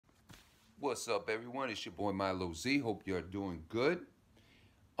What's up, everyone? It's your boy Milo Z. Hope you're doing good.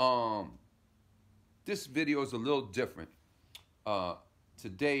 Um, this video is a little different. Uh,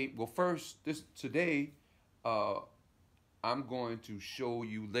 today, well, first, today, uh, I'm going to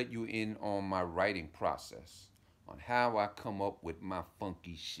let you in on my writing process, on how I come up with my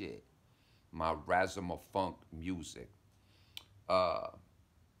funky shit, my Razzamofunk music. Uh,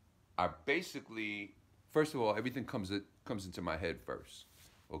 I basically, first of all, everything comes into my head first.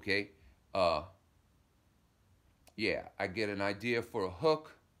 Okay. Uh, yeah, I get an idea for a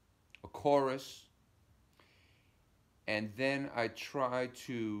hook, a chorus, and then I try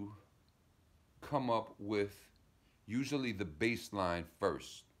to come up with usually the bass line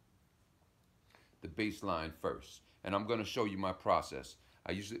first. The bass line first. And I'm going to show you my process.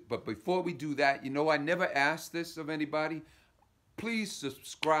 But before we do that, I never ask this of anybody. Please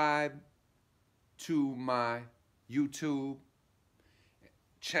subscribe to my YouTube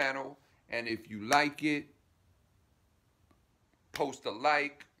channel. And if you like it, post a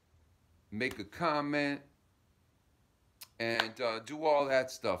like, make a comment, and do all that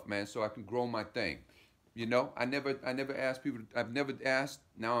stuff, man, so I can grow my thing. I never ask people. I've never asked.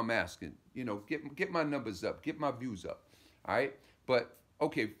 Now I'm asking. Get my numbers up, get my views up. All right. But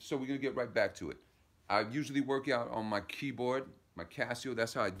okay, so we're gonna get right back to it. I usually work out on my keyboard, my Casio.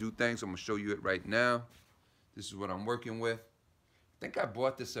 That's how I do things. I'm gonna show you it right now. This is what I'm working with. I think I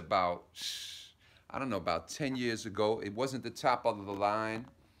bought this about, I don't know, about 10 years ago. It wasn't the top of the line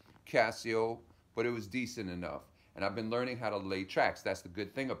Casio, but it was decent enough. And I've been learning how to lay tracks. That's the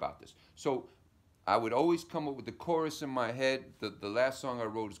good thing about this. So I would always come up with the chorus in my head. The last song I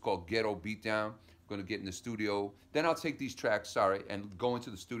wrote is called Ghetto Beatdown. I'm going to get in the studio. Then I'll take these tracks, and go into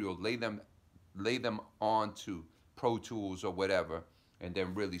the studio, lay them onto Pro Tools or whatever, and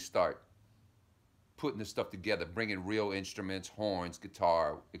then really start putting this stuff together, bringing real instruments, horns,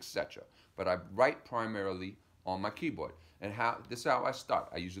 guitar, etc. But I write primarily on my keyboard. And this is how I start.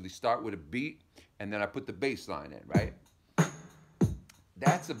 I usually start with a beat, and then I put the bass line in, right?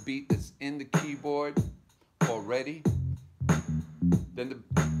 That's a beat that's in the keyboard already. Then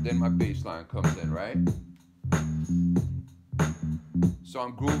my bass line comes in, right? So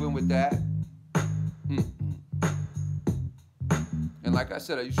I'm grooving with that. And like I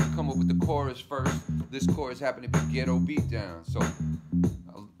said, I usually come up with the chorus first. This chorus happened to be Ghetto Beatdown, so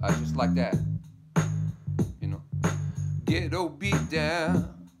I just like that. Ghetto Beatdown,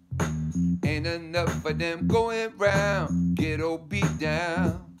 ain't enough for them going round. Ghetto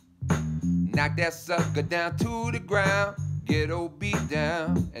Beatdown, knock that sucker down to the ground. Ghetto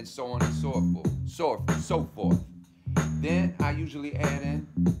Beatdown, and so on and so forth. Then I usually add in,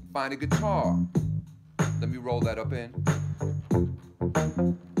 find a guitar. Let me roll that up in.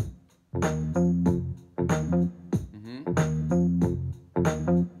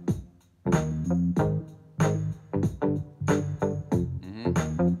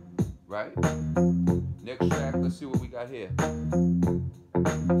 Right? Next track, let's see what we got here.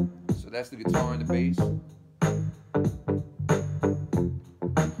 So that's the guitar and the bass.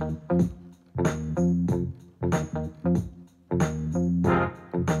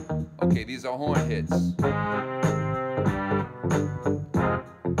 Okay, these are horn hits.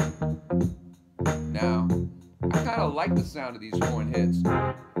 Now, I kind of like the sound of these horn hits,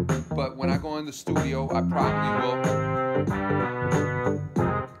 but when I go in the studio, I probably will.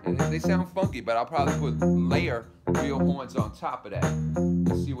 They sound funky, but I'll probably layer real horns on top of that.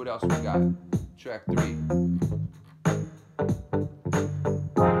 Let's see what else we got. Track 3.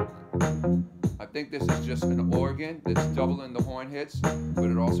 I think this is just an organ that's doubling the horn hits, but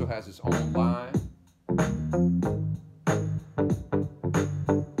it also has its own line.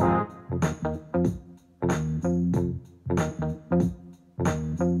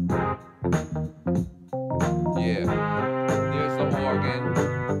 Yeah, there's the organ.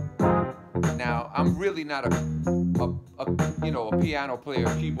 Now, I'm really not a piano player,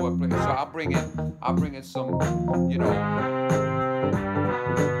 keyboard player, so I'll bring in some,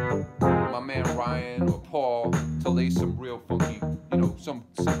 my man Ryan or Paul to lay some real funky, some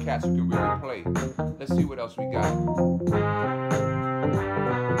cats who can really play. Let's see what else we got.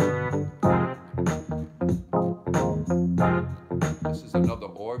 This is another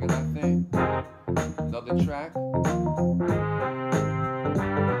organ, I think. Another track.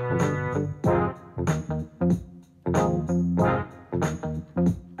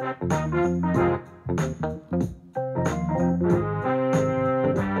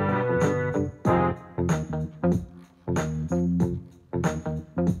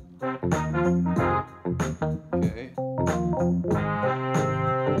 Okay.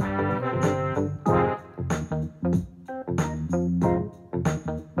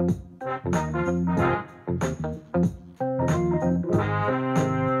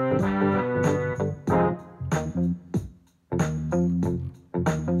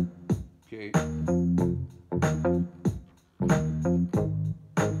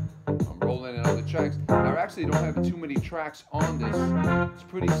 tracks. I actually don't have too many tracks on this. It's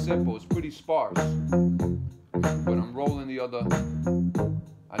pretty simple. It's pretty sparse. But I'm rolling the other.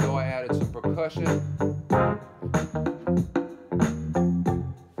 I know I added some percussion.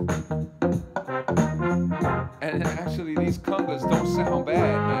 And actually, these congas don't sound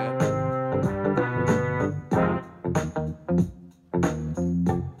bad, man.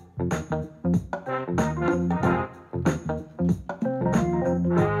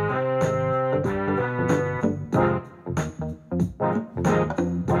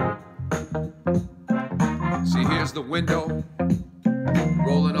 See, here's the window.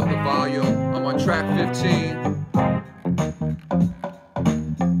 Rolling up the volume. I'm on track 15.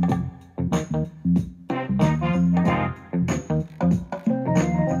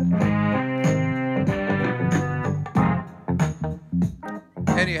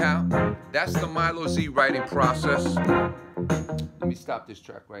 Anyhow, that's the Milo Z writing process. Let me stop this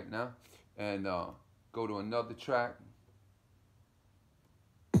track right now and go to another track.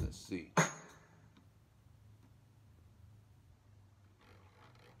 Let's see.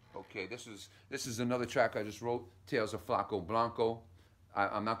 Okay, this is another track I just wrote, Tales of Flaco Blanco.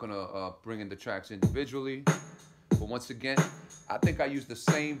 I'm not gonna bring in the tracks individually, but once again, I think I used the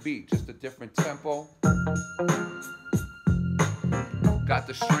same beat, just a different tempo. Got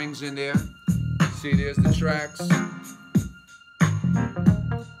the strings in there. See, there's the tracks.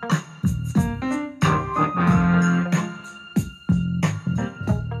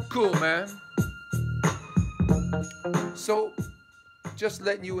 Cool, man. So, just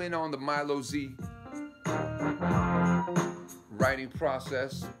letting you in on the Milo Z writing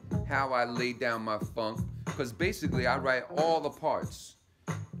process, how I lay down my funk, because basically I write all the parts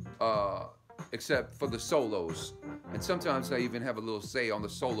except for the solos, and sometimes I even have a little say on the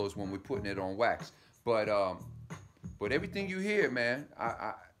solos when we're putting it on wax. But everything you hear, man,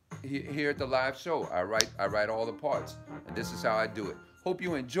 I here at the live show, I write all the parts, and this is how I do it. Hope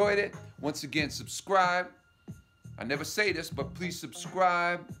you enjoyed it. Once again, subscribe. I never say this, but please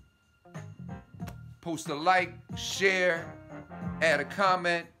subscribe, post a like, share, add a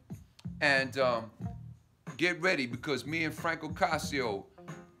comment, and get ready, because me and Franco Casio,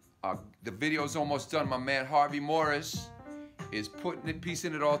 the video's almost done. My man Harvey Morris is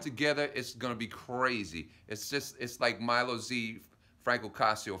piecing it all together. It's gonna be crazy. It's like Milo Z, Franco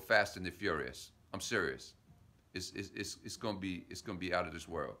Casio, Fast and the Furious. I'm serious. It's gonna be out of this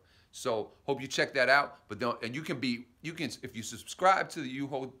world. So hope you check that out. But don't, and you can if you subscribe to the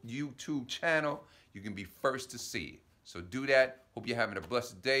YouTube channel, you can be first to see it. So do that. Hope you're having a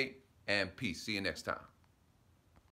blessed day, and peace. See you next time.